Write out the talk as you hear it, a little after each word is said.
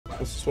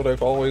This is what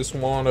I've always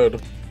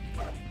wanted.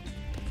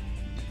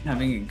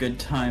 Having a good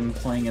time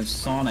playing as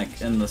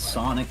Sonic in the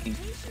Sonic.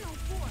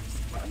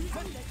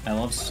 I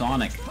love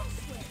Sonic.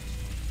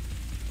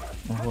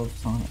 I love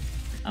Sonic.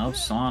 I love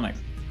Sonic.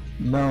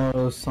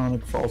 No,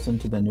 Sonic falls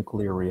into the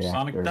nuclear reactor.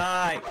 Sonic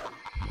die!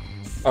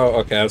 Oh,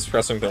 okay, I was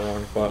pressing the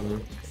wrong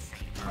button.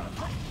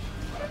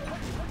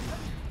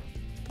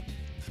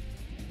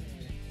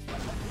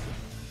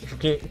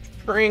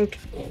 Drink!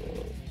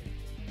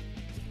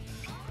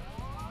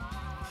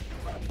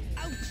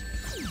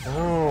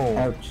 Oh.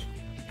 Ouch.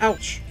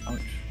 Ouch! Ouch.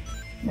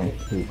 I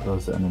hate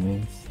those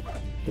enemies.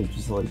 They're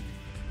just like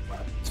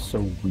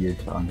so weird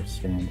to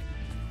understand.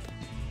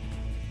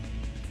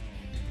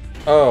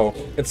 Oh,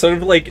 instead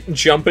of like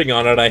jumping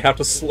on it, I have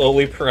to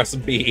slowly press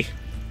B.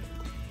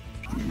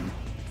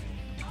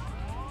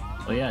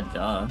 Oh yeah,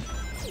 duh.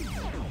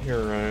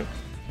 You're right.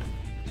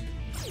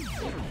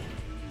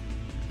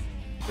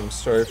 I'm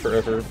sorry for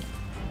ever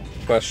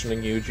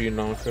questioning Yuji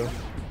Naka,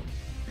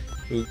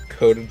 who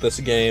coded this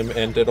game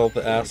and did all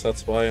the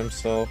assets by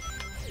himself.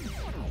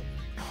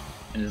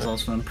 And is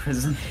also in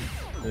prison.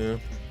 Yeah.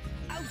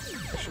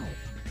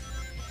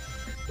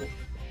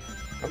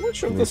 I'm not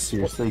sure Did if they this...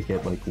 seriously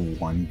get like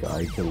one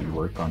guy to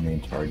work on the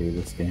entirety of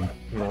this game?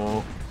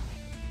 No.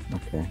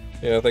 Okay.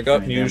 Yeah, they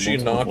got I mean, they have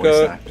Yuji multiple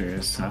voice Naka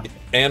actors, so.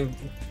 and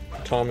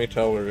Tommy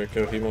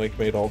Tallarico. He like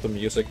made all the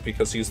music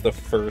because he's the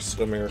first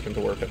American to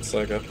work at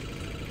Sega.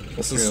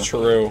 This is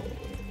true.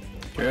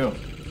 True.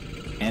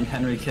 And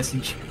Henry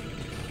Kissinger.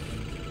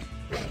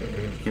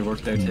 He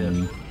worked there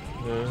too.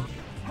 Yeah.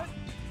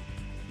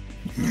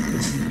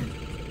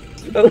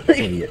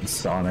 Idiot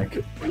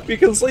Sonic.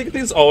 Because like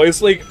these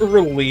always like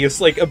release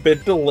like a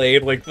bit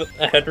delayed, like the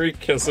Henry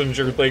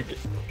Kissinger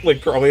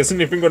like probably isn't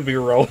even going to be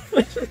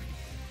relevant.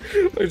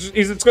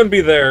 It's going to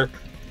be there.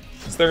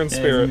 It's there in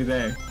spirit. Yeah,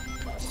 there.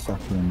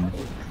 Sucking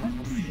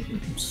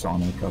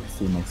Sonic up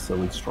through my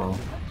silly straw.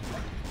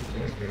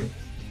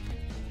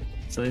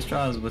 So these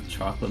straws with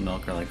chocolate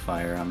milk are like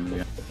fire.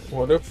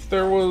 What if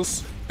there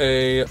was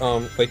a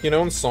like, you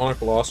know, in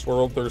Sonic Lost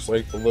World, there's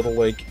like the little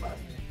like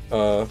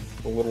the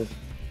little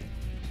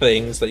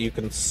things that you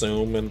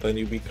consume and then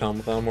you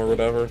become them or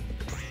whatever.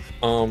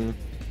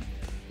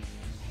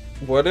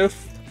 What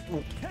if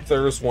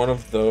there's one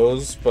of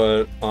those,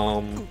 but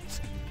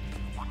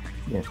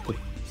Yeah,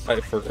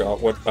 I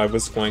forgot what I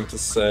was going to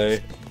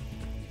say.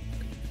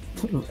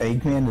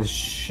 Eggman is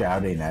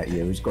shouting at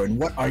you. He's going,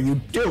 "What are you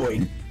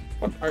doing?"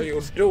 What are you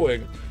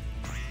doing?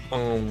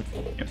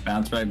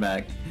 Bounce right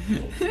back.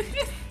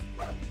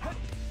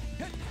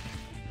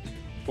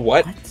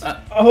 What?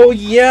 Oh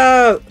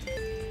yeah!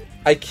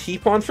 I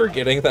keep on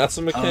forgetting that's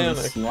a Oh, mechanic.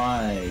 the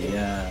slide,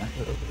 yeah.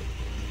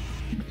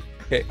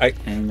 Okay,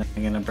 And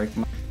I'm gonna break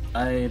my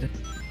side.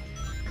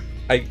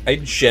 I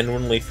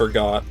genuinely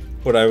forgot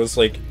what I was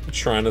like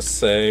trying to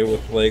say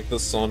with like the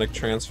Sonic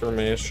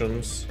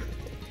transformations.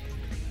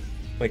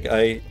 Like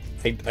I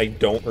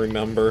don't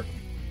remember.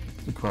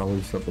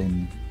 Probably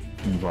something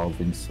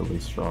involving silly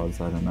straws.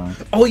 I don't know.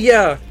 Oh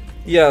yeah!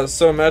 Yeah,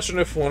 so imagine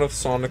if one of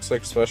Sonic's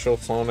like special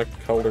Sonic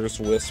Colors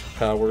Wisp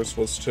powers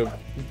was to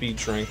be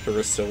drank through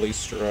a silly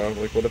straw.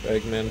 Like what if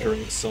Eggman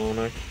drinks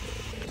Sonic?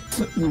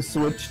 You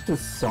switched to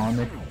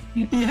Sonic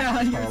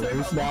Yeah,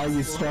 colors. Now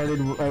you started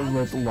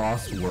with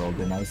Lost World,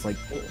 and I was like,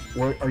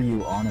 "What are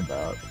you on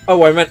about?"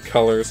 Oh, I meant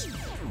colors.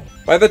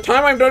 By the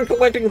time I'm done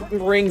collecting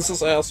rings,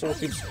 this asshole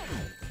keeps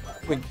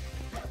like.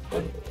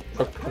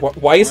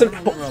 Why isn't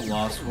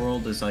Lost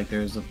World is like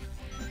there's a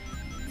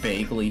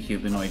vaguely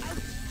humanoid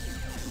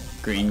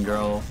green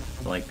girl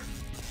like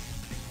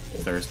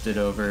thirsted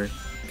over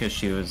because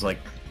she was like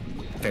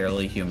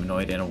fairly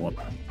humanoid in a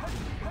woman.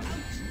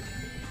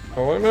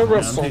 Oh, I remember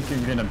I don't think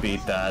you're gonna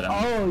beat that.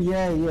 Oh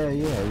yeah.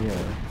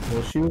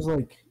 Well, she was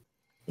like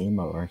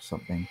emo or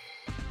something.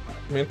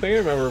 I mean, the thing I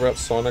remember about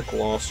Sonic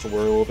Lost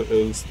World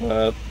is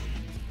that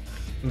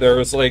there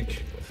was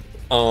like,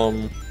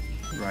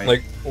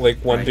 Right. like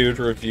one Right. dude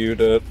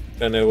reviewed it,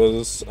 and it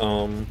was,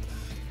 and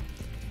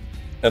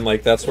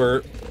like that's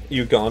where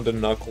Uganda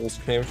Knuckles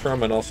came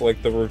from, and also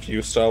like the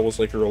review style was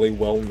like really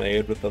well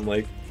made, but then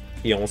like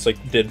he almost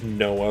like did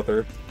no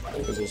other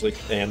because it was like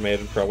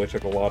animated, probably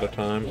took a lot of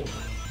time.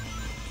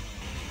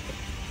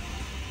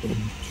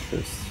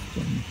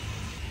 Interesting.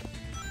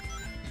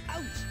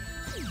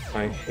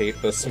 I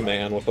hate this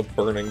man with a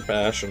burning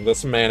passion.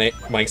 This man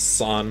ain't my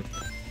son.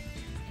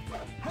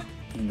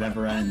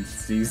 Never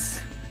ends.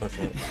 These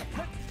Okay.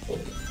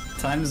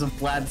 time is a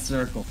flat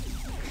circle.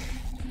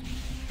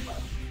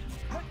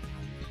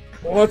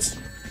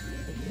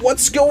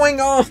 What's going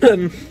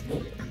on?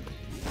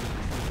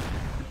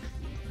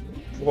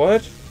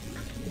 What?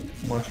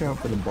 Watch out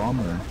for the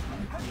bomber,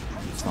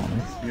 Sonic.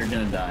 You're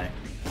gonna die.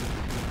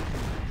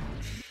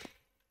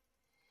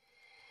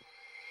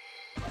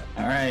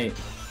 Alright.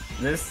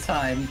 This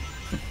time,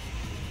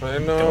 I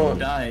don't know.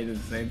 die. The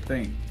same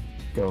thing.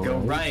 Go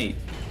right.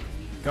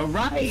 Go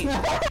right!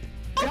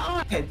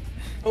 God!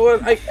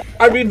 What?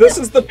 I mean, this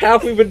is the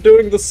path we've been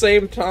doing the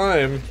same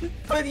time.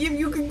 But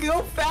you can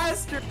go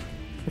faster!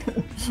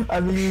 I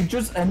mean, you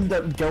just end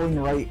up going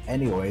right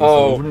anyway,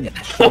 Oh. so it wouldn't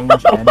change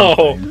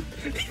Oh.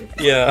 anything.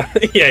 Yeah,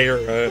 yeah,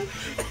 you're right.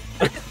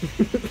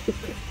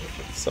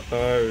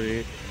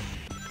 Sorry.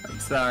 I'm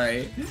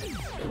sorry.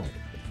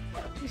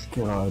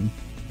 God.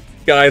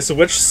 Guys,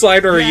 which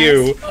side are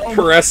you? Yes! Oh my-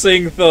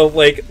 Pressing the,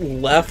 like,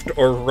 left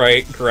or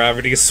right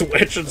gravity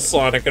switch in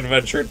Sonic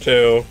Adventure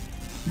 2?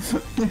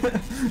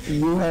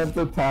 You have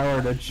the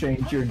power to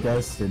change your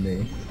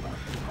destiny.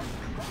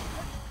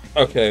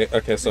 Okay,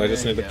 so I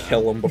just There need you to go.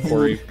 kill him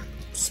before he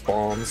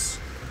spawns.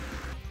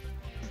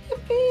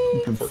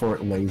 Before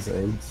it lays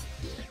eggs.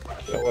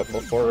 Kill it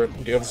before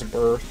it gives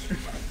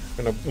birth.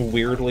 In a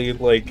weirdly,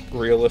 like,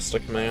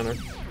 realistic manner.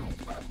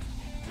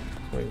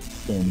 Wait,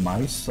 In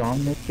my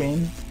Sonic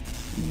game?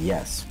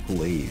 Yes,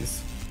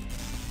 please.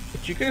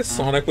 did you guys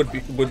Sonic would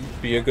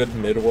be a good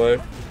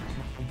midwife?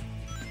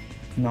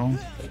 No.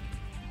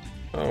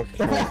 Oh,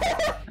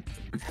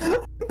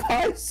 cool.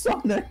 Hi,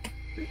 Sonic!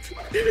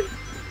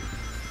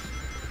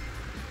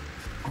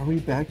 Are we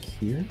back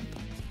here?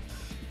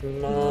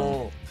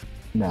 No.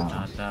 No.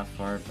 Not that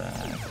far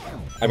back.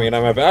 I mean,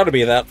 I'm about to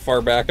be that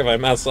far back if I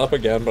mess up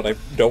again, but I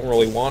don't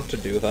really want to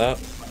do that.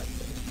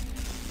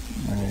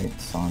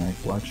 Alright, Sonic,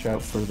 watch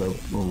out for the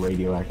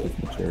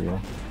radioactive material.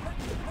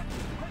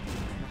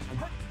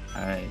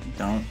 Alright,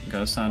 don't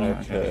go Sonic.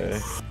 Okay.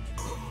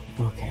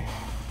 Okay.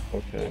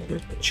 Okay.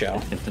 Ciao.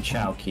 Get the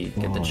Chow key.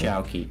 Get the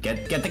Chow key.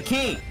 Get the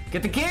key!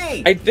 Get the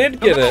key! I did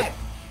get Come it! back!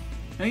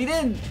 No, you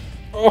didn't!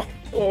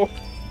 Oh.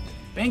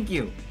 Thank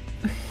you.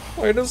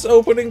 Why does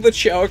opening the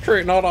Chow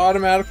crate not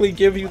automatically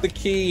give you the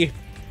key?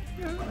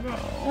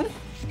 No.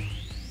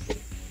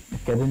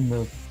 Get in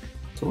the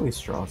toy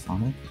straw,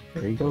 Sonic.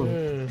 There you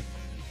go.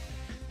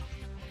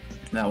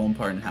 That one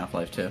part in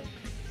Half-Life 2.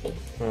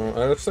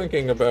 I was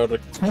thinking about a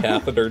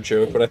catheter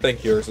joke, but I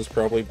think yours is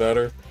probably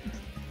better.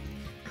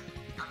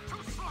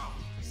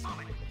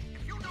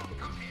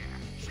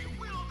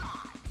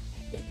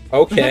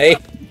 Okay.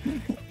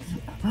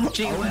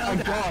 Gee, Oh well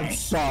my god, done.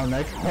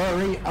 Sonic,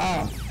 hurry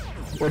up!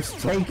 What's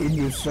taking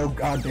you so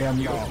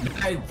goddamn long?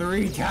 Died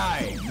 3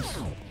 times.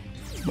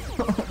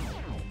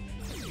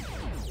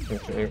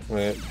 Okay,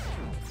 wait.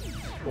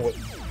 What?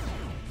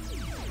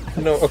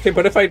 No, okay,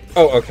 but if I...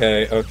 Oh,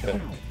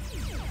 okay.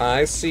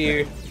 I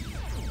see...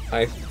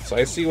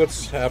 I see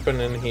what's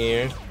happening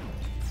here.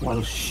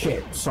 Well,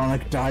 shit,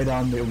 Sonic died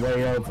on the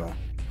way over.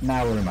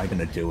 Now what am I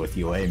gonna do with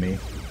you, Amy?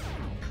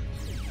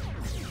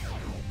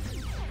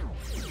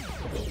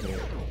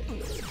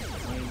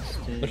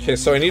 Okay,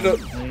 so I need to...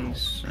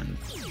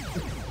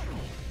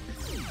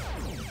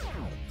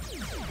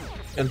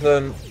 And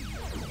then...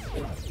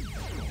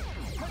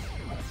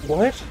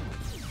 What?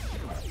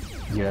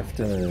 You have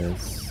to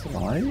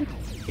slide?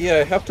 Yeah,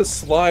 I have to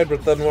slide,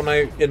 but then when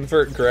I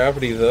invert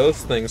gravity,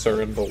 those things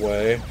are in the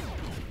way.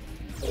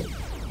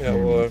 Yeah,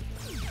 look.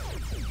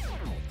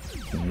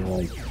 Can you,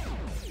 like,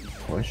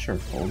 push or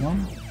pull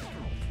them?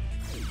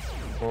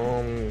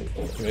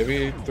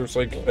 Maybe there's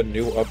like a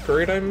new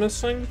upgrade I'm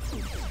missing?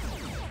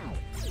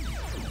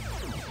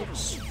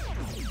 Oops.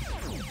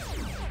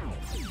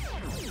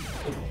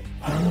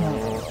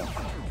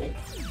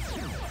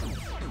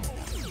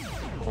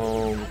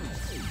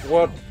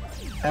 What?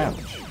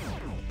 Ouch.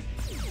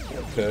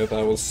 Okay,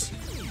 that was...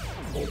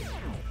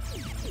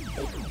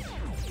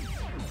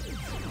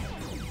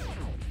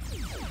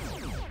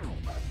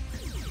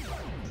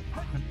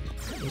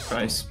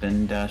 Try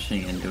spin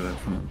dashing into it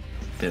from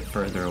a bit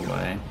further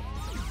away.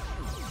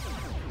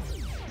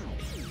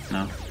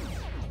 No?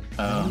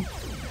 Oh.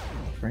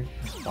 Great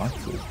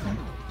responses, man.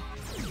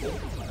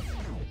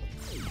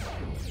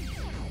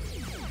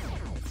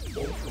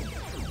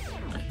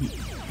 You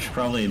should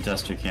probably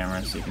adjust your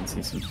camera so you can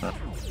see some stuff.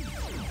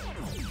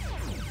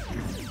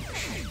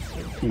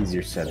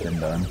 Easier said than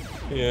done.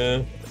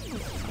 Yeah.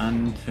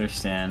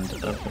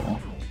 Understandable.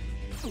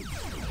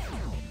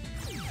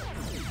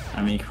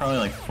 I mean, you could probably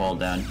like fall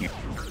down here.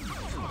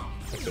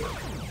 Okay.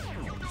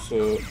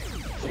 So...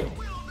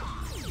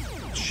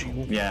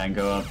 Yeah, and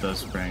go up those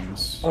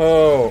springs.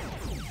 Oh!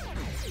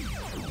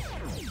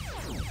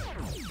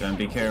 Then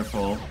be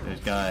careful,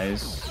 there's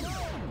guys.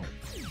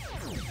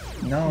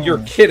 No. You're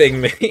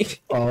kidding me!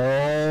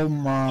 Oh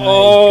my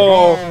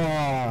Oh.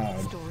 god.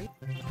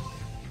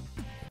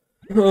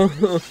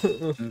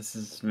 This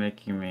is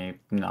making me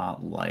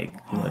not like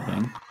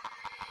living.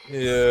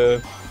 Yeah.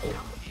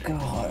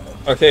 God.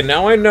 Okay,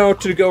 now I know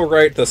to go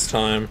right this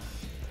time.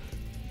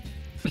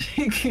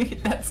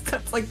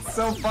 that's like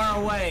so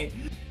far away.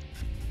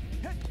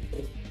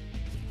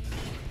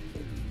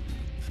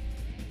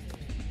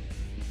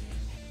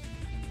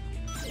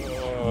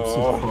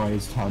 I'm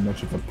surprised how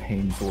much of a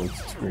painful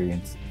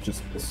experience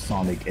just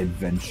Sonic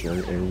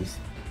Adventure is.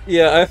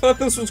 Yeah, I thought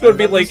this was gonna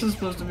be like... This is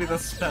supposed to be the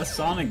best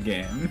Sonic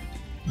game.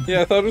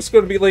 Yeah, I thought it was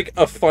gonna be like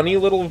a funny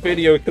little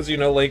video, because, you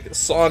know, like,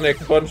 Sonic,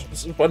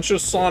 bunch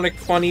of Sonic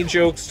funny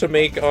jokes to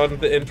make on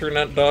the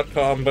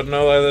internet.com, but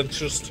no, that's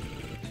just...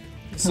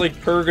 It's like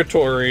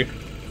purgatory.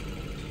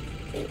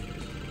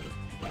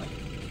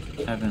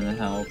 Heaven,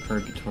 hell,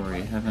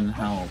 purgatory. Heaven,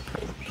 hell,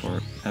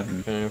 purgatory. Heaven.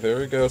 Okay, there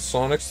we go.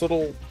 Sonic's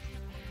little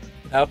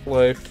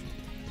Half-Life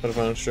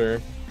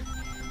Adventure.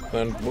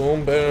 Then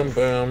boom, bam,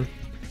 bam.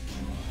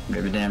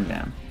 Baby damn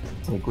damn.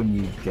 It's like when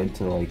you get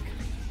to like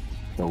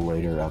the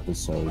later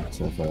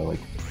episodes of a like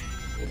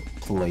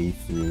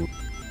playthrough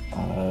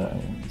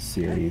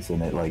series,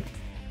 and it like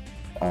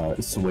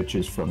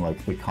switches from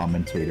like the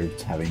commentator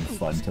to having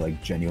fun to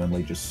like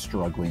genuinely just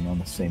struggling on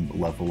the same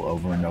level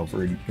over and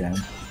over again.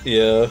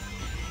 Yeah.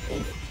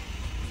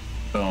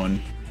 Bone.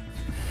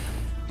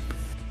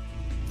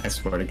 I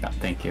swear to God,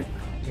 thank you.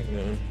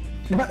 Yeah.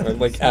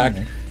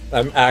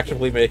 I'm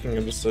actively making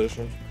a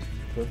decision.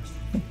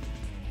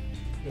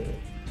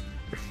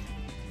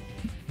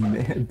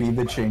 Be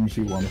the change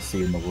you want to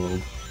see in the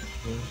world.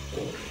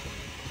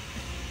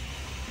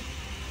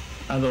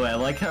 By the way, I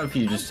like how if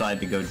you decide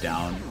to go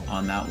down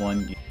on that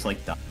one, you just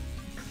like die.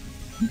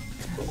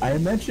 I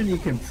imagine you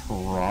can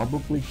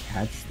probably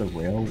catch the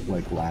rail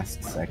like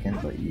last second,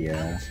 but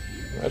yeah.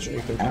 Imagine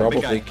you can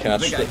probably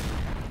catch the...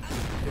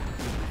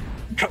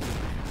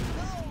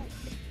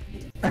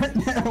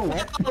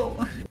 What?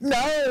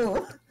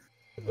 No!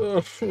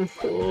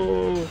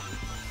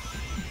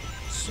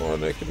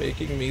 Sonic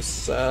making me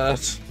sad.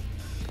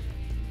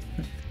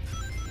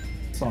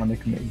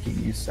 Sonic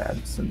making you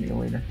sad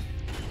simulator.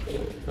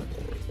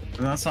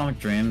 Not Sonic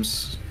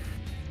Dreams.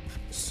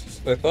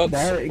 I thought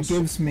That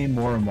gives me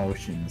more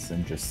emotions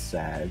than just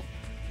sad.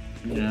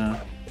 Yeah.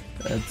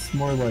 It's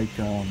more like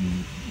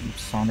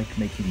Sonic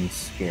making me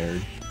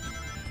scared.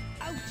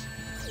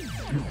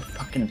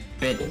 Fucking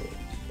bit.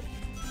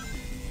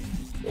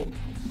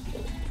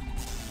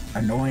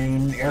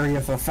 Annoying area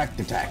of effect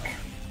attack.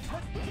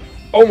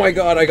 Oh my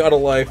god, I got a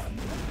life.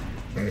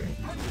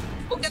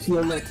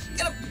 Feel it.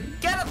 Get him!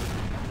 Get him!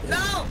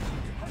 No!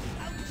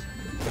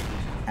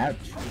 Ouch.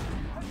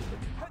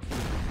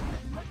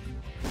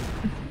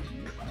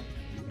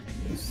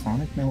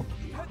 Sonic no.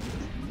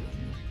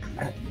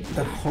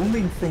 The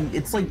homing thing,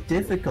 it's like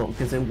difficult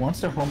because it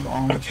wants to home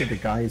on to the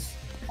guys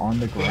on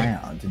the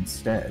ground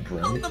instead, Kill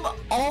right? them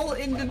all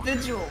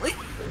individually.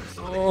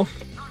 Oh,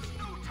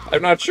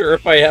 I'm not sure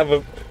if I have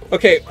a...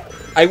 Okay,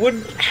 I would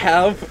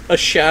have a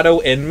shadow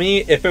in me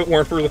if it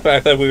weren't for the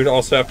fact that we would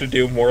also have to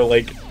do more,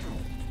 like,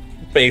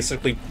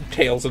 basically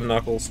Tails and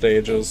Knuckles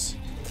stages.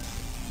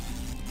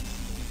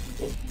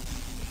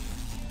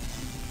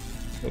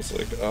 It's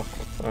like, oh,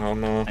 I don't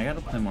know. I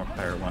gotta play more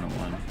Pirate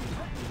 101.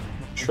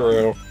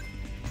 True.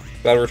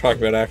 Glad we're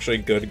talking about actually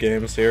good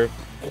games here.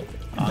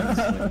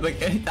 Honestly.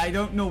 Like, I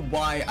don't know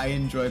why I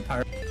enjoy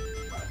Pirate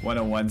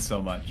 101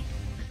 so much.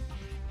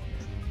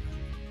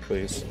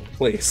 Please.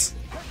 Please.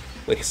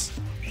 Please.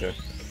 Okay.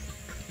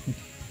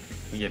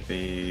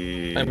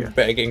 Yippee. I'm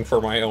begging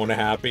for my own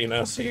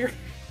happiness here.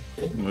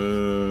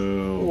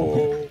 Moo.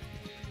 Oh.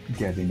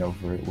 Getting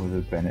over it with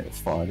a Bennett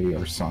Foddy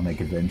or Sonic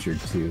Adventure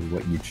 2,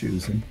 what you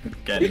choosing?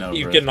 Getting over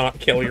You it. cannot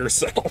kill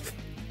yourself.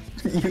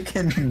 You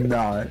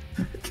cannot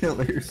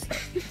kill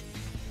yourself.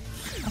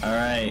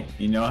 Alright,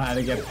 you know how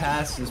to get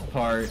past this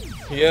part.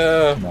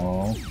 Yeah.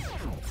 No.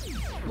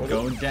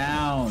 Go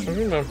down. I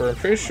remember. I'm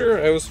pretty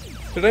sure I was...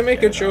 Did I make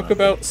a Get joke on.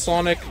 about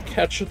Sonic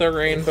Catch the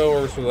Rainbow,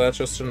 or was that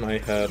just in my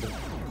head?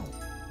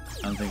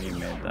 I don't think you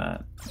made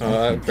that.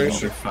 I'm pretty Over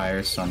sure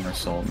Fire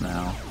Somersault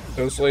now.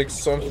 it was like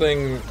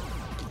something...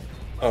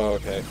 Oh,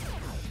 okay.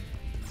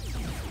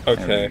 There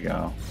we Okay.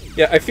 go.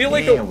 Yeah, I feel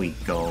like There we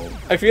go.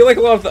 I feel like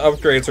a lot of the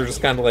upgrades are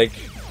just kind of like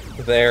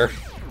there.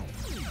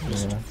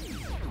 Yeah.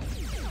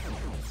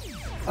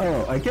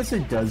 Oh, I guess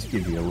it does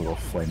give you a little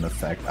flame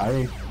effect.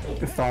 I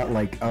thought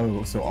like,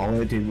 oh, so all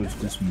I did was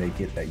just make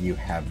it that you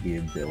have the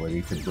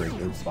ability to break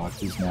those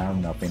boxes now,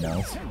 nothing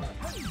else.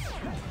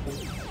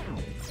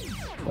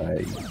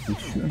 But he's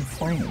shooting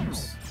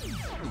flames.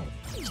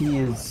 He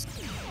is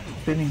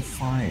spitting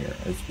fire,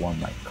 as one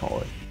might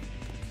call it.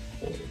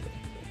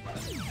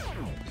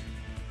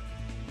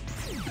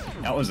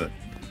 That was a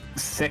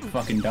sick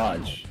fucking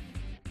dodge.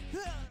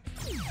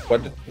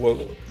 What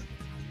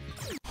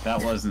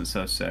That wasn't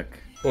so sick.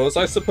 was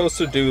I supposed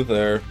to do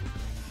there?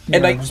 Yeah,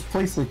 And I just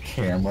place the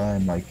camera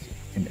in like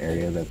an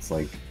area that's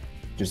like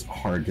just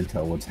hard to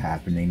tell what's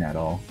happening at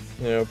all.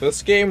 You know,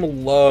 this game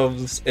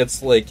loves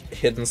its like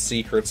hidden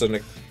secrets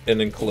in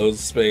enclosed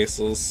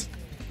spaces.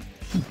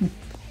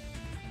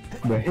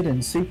 The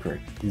hidden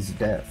secret is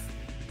death.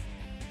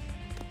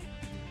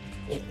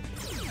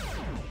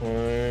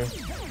 Oh.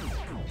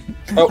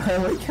 I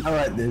like how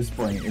at this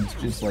point it's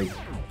just like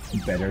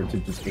better to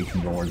just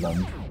ignore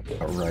them.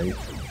 Right,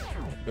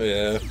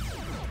 Yeah.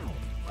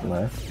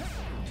 left.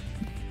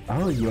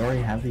 Oh, you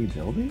already have the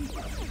ability?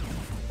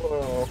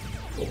 Oh.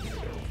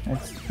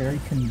 That's very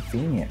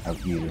convenient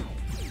of you,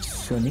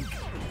 Sonic.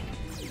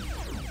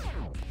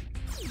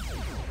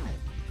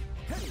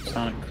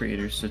 Sonic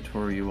creator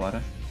Satoru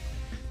Iwata.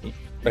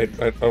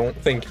 I don't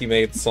think he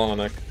made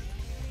Sonic.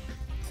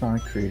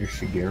 Sonic creator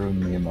Shigeru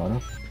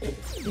Miyamoto.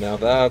 Now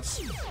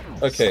that's...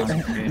 Okay.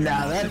 Sonic creator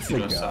Nah, that's the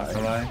Matsuhito guy.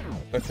 Sakurai.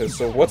 Okay,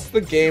 so what's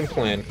the game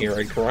plan here?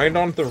 I grind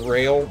on the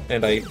rail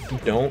and I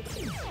don't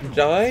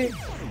die?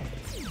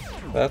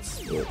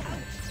 That's...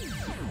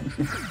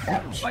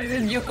 Ouch. Why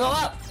didn't you go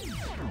up?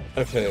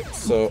 Okay,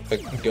 so I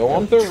go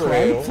on the Try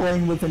rail.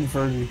 playing with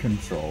inverted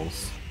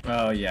controls.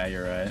 Oh yeah,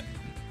 you're right.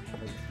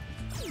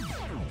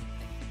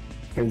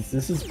 Because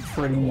this is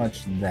pretty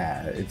much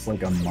that. It's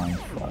like a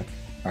mindfuck.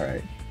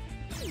 Alright.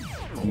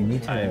 Do you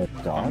need to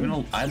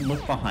dodge? I'd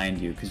look behind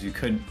you because you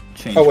could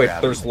change. Oh wait,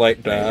 gravity. there's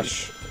light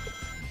dash.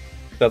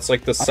 That's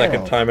like the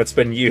second Oh. time it's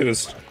been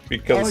used. Oh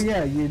Because,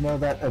 yeah, you know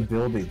that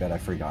ability that I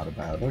forgot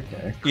about.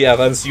 Okay. yeah,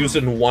 that's used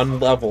in one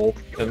level,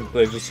 and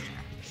they just...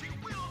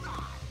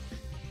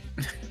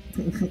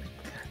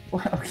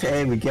 Well,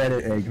 okay, we get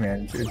it,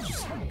 Eggman. It's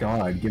just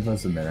God, give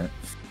us a minute.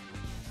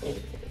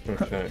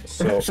 Okay,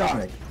 so...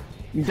 Sonic,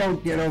 you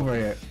don't get over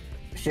here.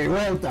 She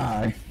will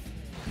die.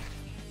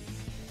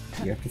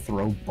 You have to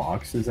throw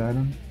boxes at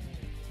him?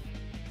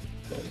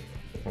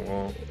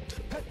 well,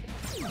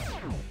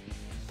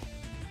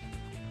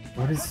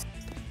 What is...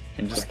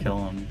 And just kill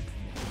him.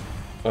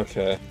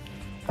 okay.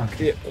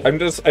 Okay.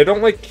 Yeah, I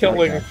don't like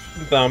killing Okay.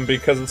 them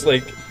because it's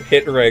like,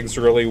 hit reg's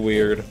really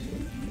weird.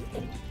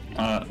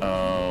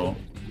 Uh-oh.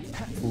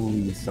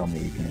 Please tell me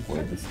you can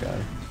avoid this guy.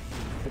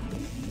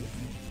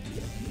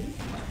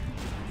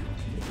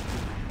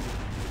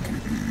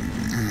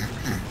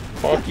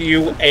 Fuck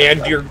you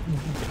and your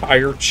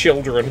entire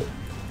children.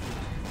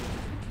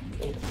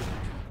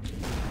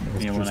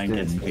 It's Yeah, when just I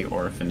get to in. the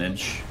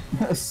orphanage.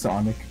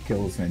 Sonic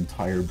kills an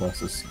entire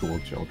bus of school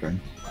children.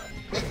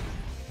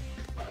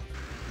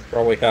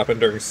 Probably happened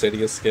during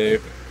City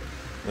Escape.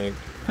 Like,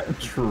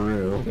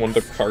 True. one of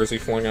the cars he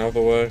flung out of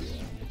the way.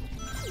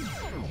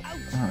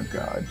 Oh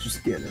god,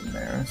 just get in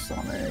there,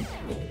 Sonic.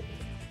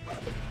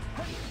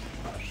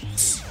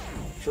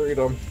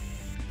 Freedom.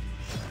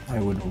 I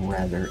would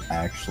rather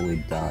actually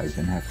die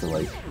than have to,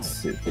 like,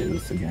 sit through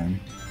this again.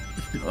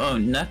 Oh,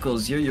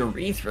 Knuckles, your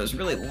urethra's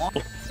really long.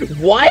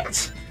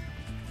 What?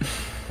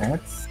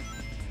 That's...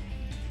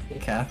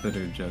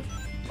 Catheter joke.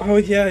 Oh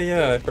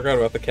yeah, I forgot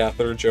about the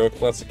catheter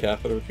joke. Lots of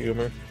catheter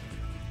humor.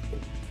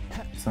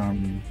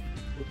 some...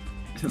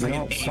 It's You like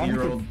know, an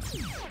 80-year-old.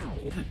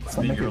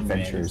 Sonic 80-year-old man.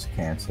 Adventure is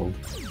cancelled.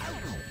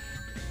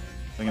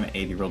 It's like an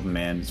 80-year-old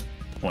man just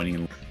pointing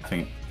and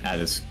laughing at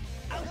his.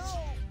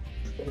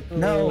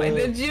 No! Why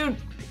did you?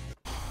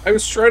 I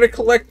was trying to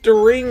collect the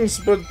rings,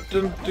 but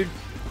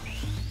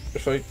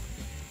if I...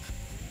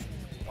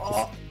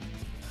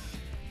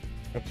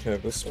 Okay,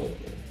 this one.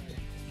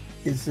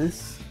 Is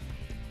this...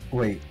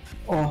 Wait.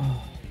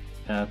 Oh.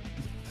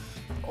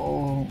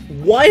 Oh.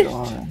 What?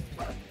 God.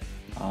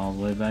 All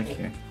the way back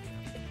here.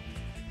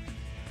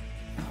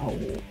 Oh.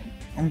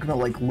 I'm gonna,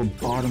 like,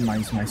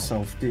 lobotomize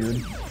myself,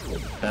 dude.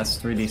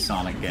 Best 3D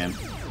Sonic game.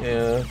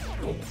 Yeah.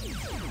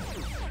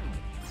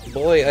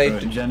 Boy, I...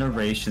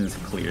 Generations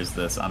clears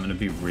this. I'm gonna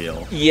be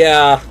real.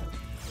 Yeah.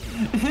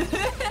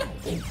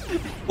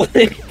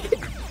 Like...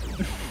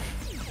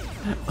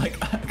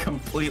 Like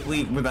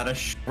completely without a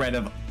shred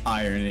of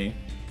irony.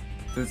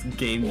 This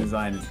game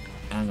design is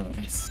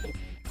endless.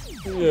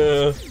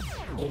 Yeah.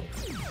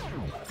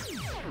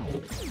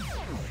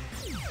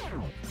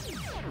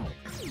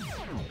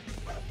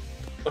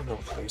 Oh no,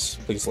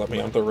 please let me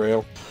on the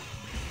rail.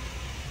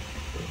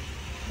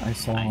 I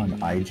saw on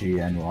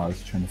IGN while I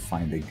was trying to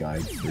find a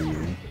guide for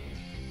you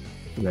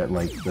that,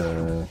 like,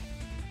 the...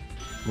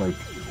 Like,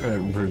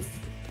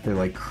 the,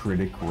 like,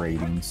 critic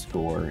rating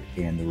score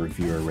and the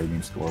reviewer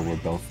rating score were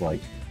both,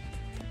 like,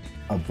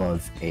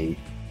 above 8.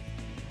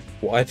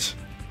 What?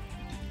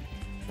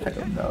 I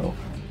don't know.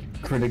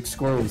 Critic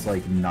score was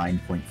like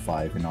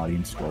 9.5 and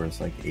audience score was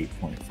like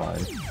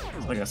 8.5.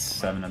 It's like a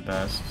 7 at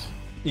best.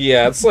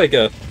 Yeah, it's like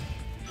a...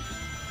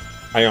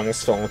 I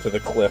almost fell into the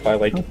cliff. I,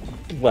 like,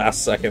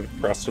 last second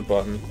pressed a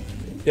button.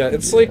 Yeah,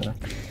 it's like... Do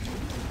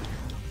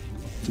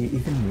you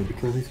even need to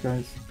kill these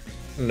guys?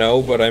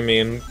 No, but I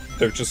mean,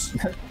 they're just...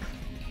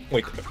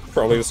 Like,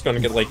 probably just gonna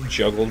get, like,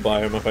 juggled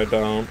by him if I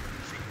don't.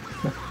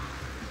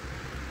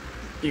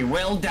 You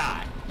will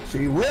die!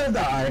 She will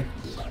die!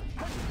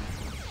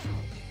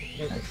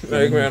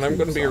 Eggman, I'm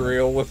gonna be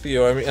real with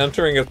you. I'm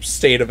entering a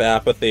state of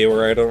apathy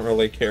where I don't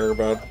really care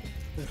about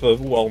the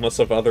wellness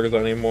of others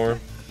anymore.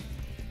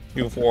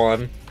 You've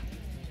won.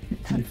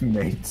 You've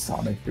made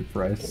Sonic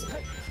depressed.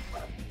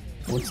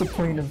 What's the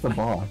point of the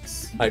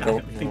box? I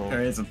don't think know.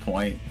 there is a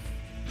point.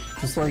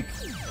 Just like,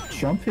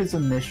 jump his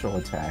initial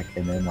attack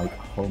and then like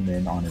home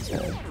in on his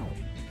head.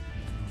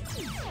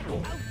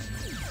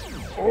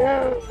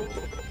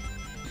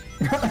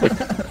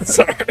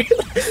 Sorry.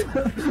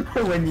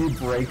 When you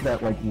break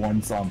that like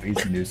one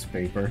zombie's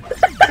newspaper.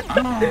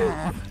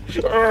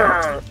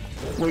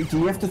 Wait, do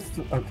you have to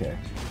okay.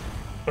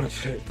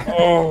 Okay.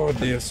 Oh,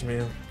 Dios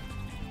mío.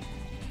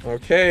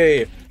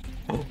 Okay.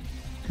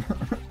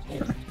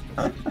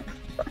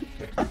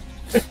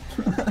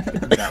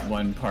 That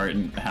one part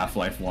in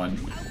Half-Life 1.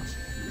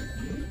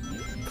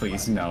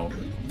 Please, no.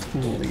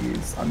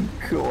 Please, I'm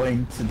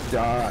going to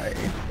die.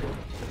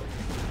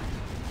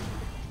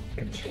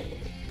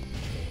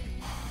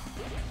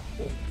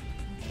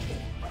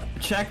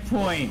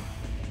 Checkpoint!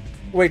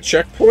 Wait,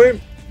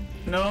 checkpoint?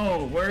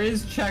 No, where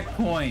is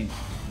checkpoint?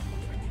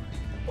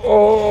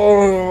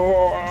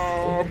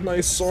 Oh,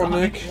 nice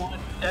Sonic. Sonic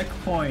wants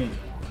checkpoint.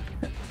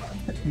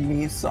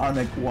 Me,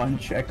 Sonic, 1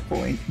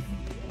 checkpoint.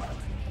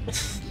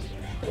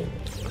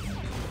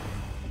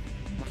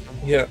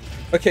 Yeah.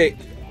 Okay,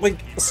 like,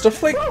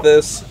 stuff like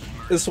this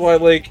is why,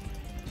 like,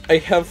 I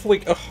have,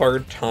 like, a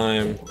hard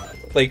time,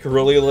 like,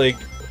 really, like,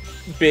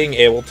 being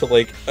able to,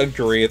 like,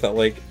 agree that,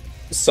 like,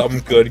 some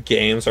good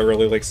games are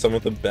really, like, some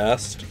of the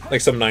best.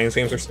 Like, some 9s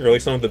games are really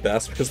some of the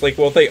best, because, like,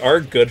 while they are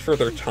good for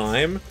their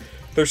time,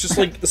 there's just,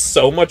 like,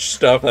 so much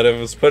stuff that if it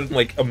was put in,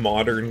 like, a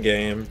modern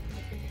game,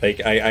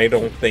 like, I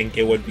don't think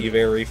it would be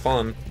very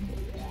fun.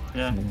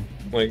 Yeah.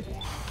 Like,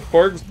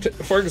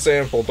 for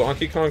example,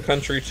 Donkey Kong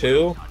Country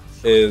 2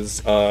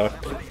 is,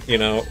 you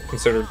know,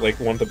 considered, like,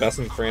 one of the best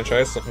in the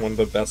franchise, one of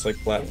the best, like,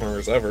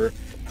 platformers ever.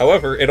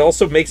 However, it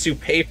also makes you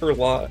pay for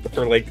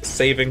like,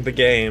 saving the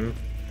game.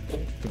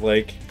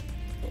 Like,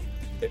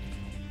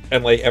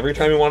 and, like, every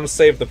time you want to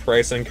save, the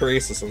price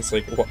increases, and it's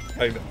like,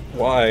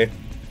 why?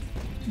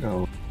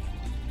 No.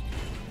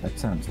 That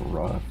sounds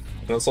rough.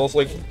 And it's also,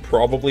 like,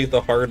 probably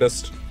the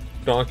hardest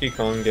Donkey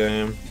Kong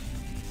game.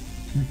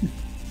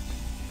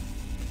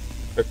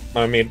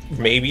 I mean,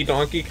 maybe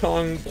Donkey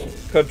Kong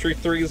Country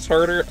 3 is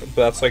harder, but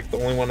that's, like, the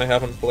only one I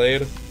haven't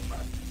played.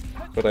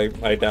 But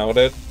I doubt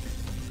it.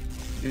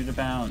 Do the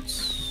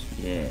bounce.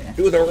 Yeah.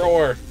 Do the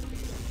roar!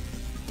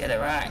 Get it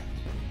right.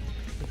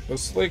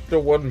 It's like the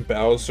one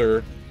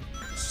Bowser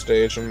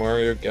stage in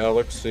Mario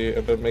Galaxy,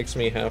 and it makes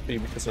me happy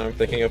because now I'm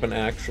thinking of an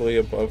actually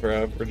above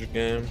average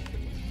game.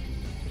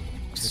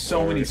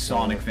 So many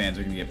Sonic fans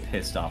are gonna get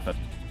pissed off at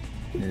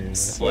Yeah.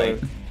 like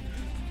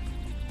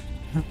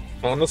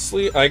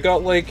Honestly, I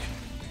got like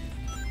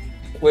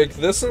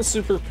this and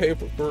Super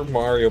Paper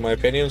Mario, my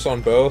opinions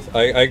on both,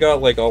 I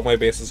got like all my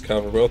bases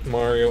covered. Both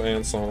Mario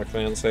and Sonic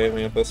fans hate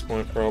me at this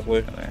point,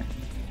 probably.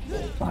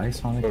 Bye,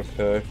 Sonic.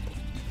 Okay.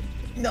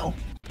 No.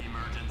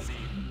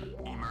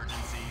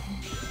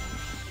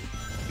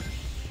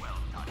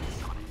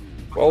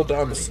 Well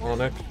done,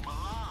 Sonic.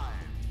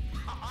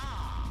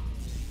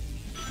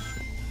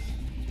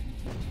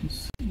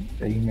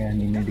 Hey man,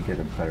 you need to get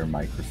a better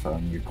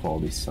microphone. Your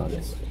quality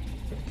sucks.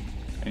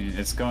 I mean,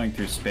 it's going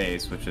through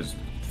space, which is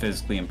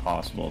physically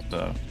impossible,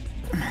 so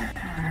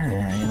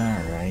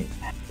Alright.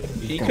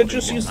 He could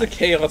just use the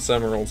Chaos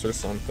Emeralds or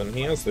something.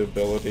 He has the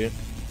ability.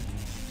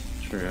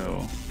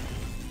 true.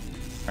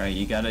 Alright,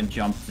 you gotta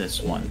jump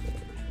this one.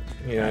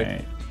 Yeah.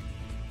 Alright.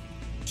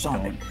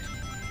 Sonic,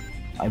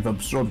 I've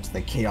absorbed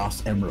the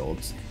Chaos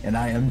Emeralds, and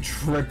I am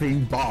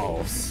tripping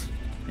balls.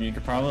 You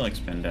could probably like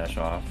spin dash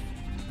off.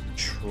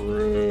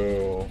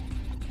 True.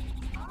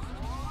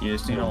 You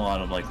just need a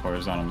lot of like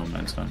horizontal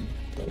momentum.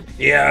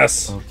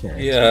 Yes!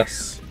 Okay.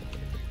 Yes!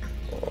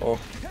 Oh.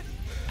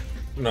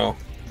 No.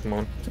 Come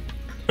on.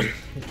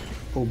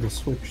 Pull the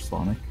switch,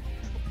 Sonic.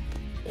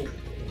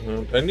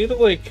 No, I need to,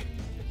 like...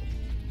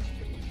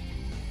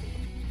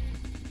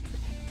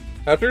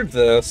 After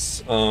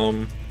this,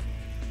 I'm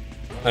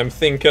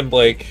thinking,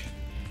 like,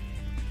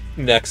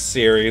 next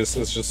series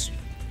is just,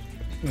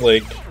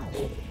 like...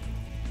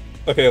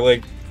 Okay,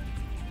 like,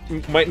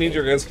 might need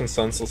your guys'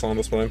 consensus on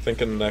this, but I'm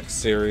thinking next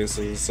series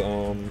is,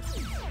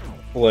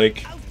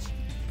 like...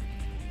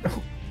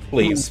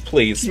 Please,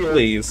 please, Yeah.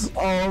 please.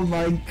 Oh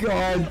my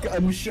god,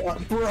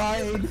 gunshot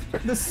bride!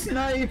 The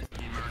snipe!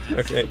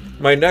 Okay,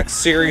 my next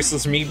series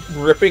is me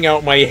ripping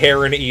out my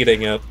hair and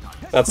eating it.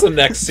 That's the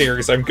next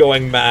series, I'm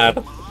going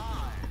mad.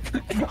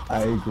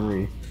 I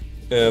agree.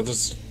 Yeah,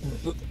 just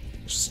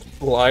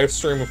live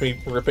stream of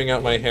me ripping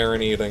out my hair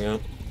and eating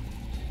it.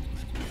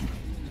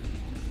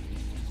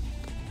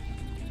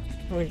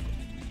 Like,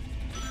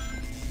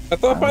 I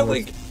thought by,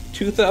 like,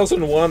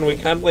 2001 we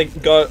kind of,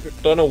 like, got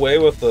done away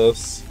with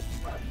this.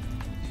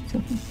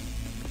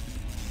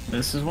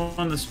 This is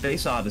when the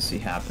Space Odyssey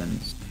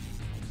happens.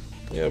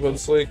 Yeah, but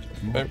it's like,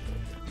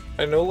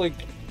 I know, like...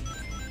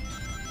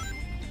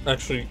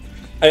 Actually,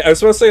 I was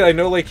supposed to say, I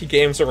know, like,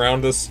 games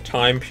around this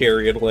time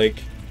period,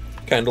 like,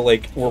 kind of,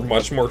 like, were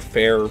much more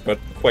fair, but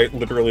quite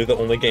literally the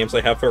only games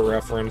I have for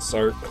reference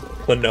are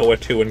Klonoa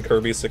 2 and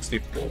Kirby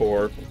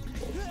 64.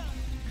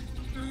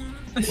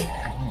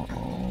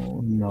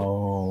 Oh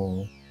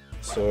no.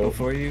 So,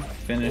 Before you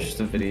finish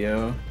the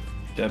video,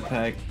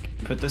 Jetpack,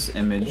 put this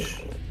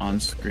image on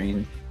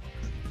screen.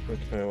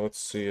 okay, let's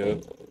see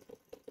it.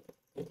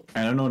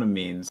 I don't know what it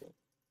means.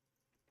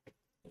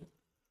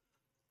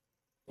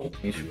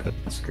 You should put it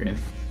on screen.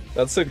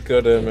 That's a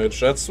good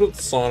image. That's what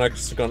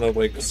Sonic's gonna,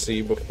 like,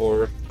 see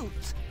before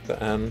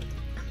the end.